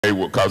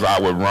because I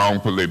was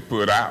wrongfully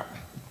put out,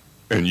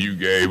 and you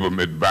gave them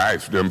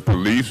advice, them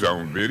police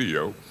on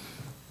video,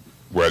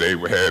 where they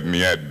had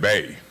me at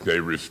bay.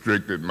 They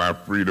restricted my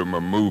freedom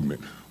of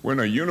movement. When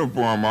a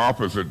uniformed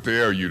officer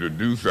tells you to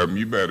do something,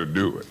 you better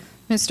do it.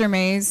 Mr.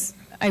 Mays,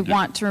 I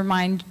want to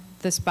remind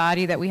this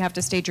body that we have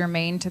to stay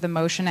germane to the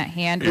motion at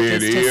hand, which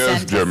is to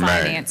send to the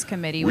Finance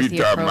Committee with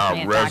the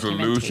appropriate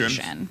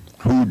documentation.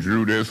 Who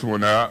drew this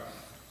one up?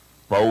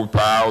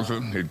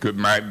 4,000. It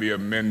might be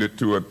amended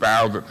to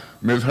 1,000.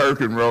 Ms.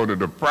 Herkenroder,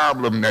 the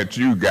problem that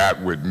you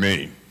got with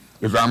me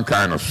is I'm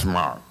kind of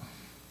smart.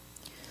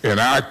 And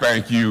I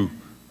think you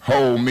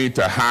hold me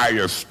to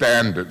higher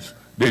standards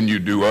than you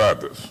do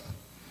others.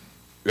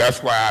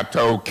 That's why I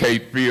told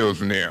Kate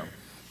Fields now,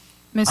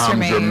 Mr.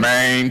 Mays. I'm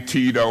Jermaine,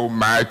 Tito,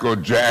 Michael,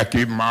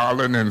 Jackie,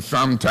 Marlon, and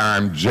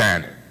sometimes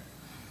Janet.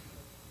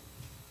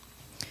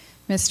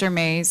 Mr.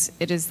 Mays,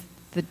 it is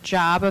the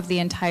job of the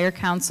entire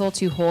council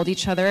to hold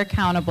each other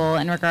accountable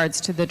in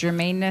regards to the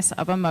germaneness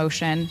of a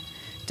motion.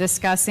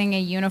 Discussing a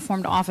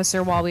uniformed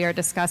officer while we are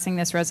discussing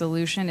this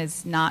resolution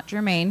is not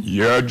germane.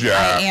 Your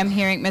job. I am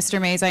hearing,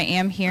 Mr. Mays, I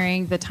am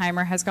hearing the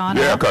timer has gone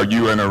up. Yeah, because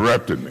you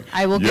interrupted me.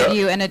 I will give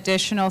you an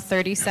additional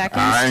 30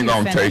 seconds. I ain't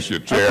going to take your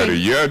charity. Okay.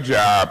 Your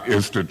job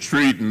is to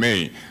treat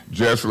me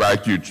just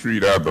like you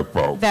treat other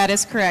folks. That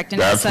is correct.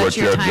 And as such,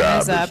 your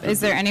time is up.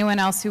 Is there anyone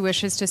else who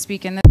wishes to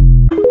speak in this?